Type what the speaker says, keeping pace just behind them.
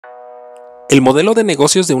El modelo de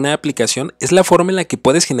negocios de una aplicación es la forma en la que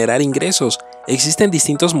puedes generar ingresos. Existen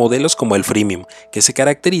distintos modelos como el freemium, que se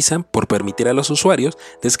caracterizan por permitir a los usuarios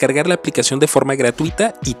descargar la aplicación de forma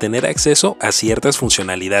gratuita y tener acceso a ciertas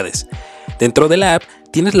funcionalidades. Dentro de la app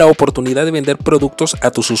tienes la oportunidad de vender productos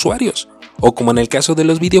a tus usuarios, o como en el caso de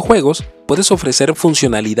los videojuegos, puedes ofrecer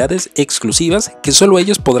funcionalidades exclusivas que solo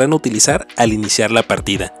ellos podrán utilizar al iniciar la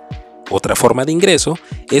partida. Otra forma de ingreso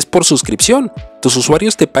es por suscripción. Tus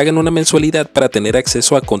usuarios te pagan una mensualidad para tener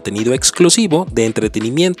acceso a contenido exclusivo de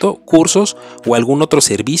entretenimiento, cursos o algún otro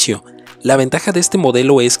servicio. La ventaja de este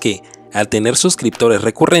modelo es que, al tener suscriptores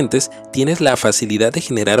recurrentes, tienes la facilidad de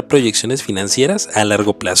generar proyecciones financieras a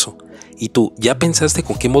largo plazo. ¿Y tú, ya pensaste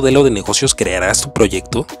con qué modelo de negocios crearás tu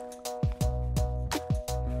proyecto?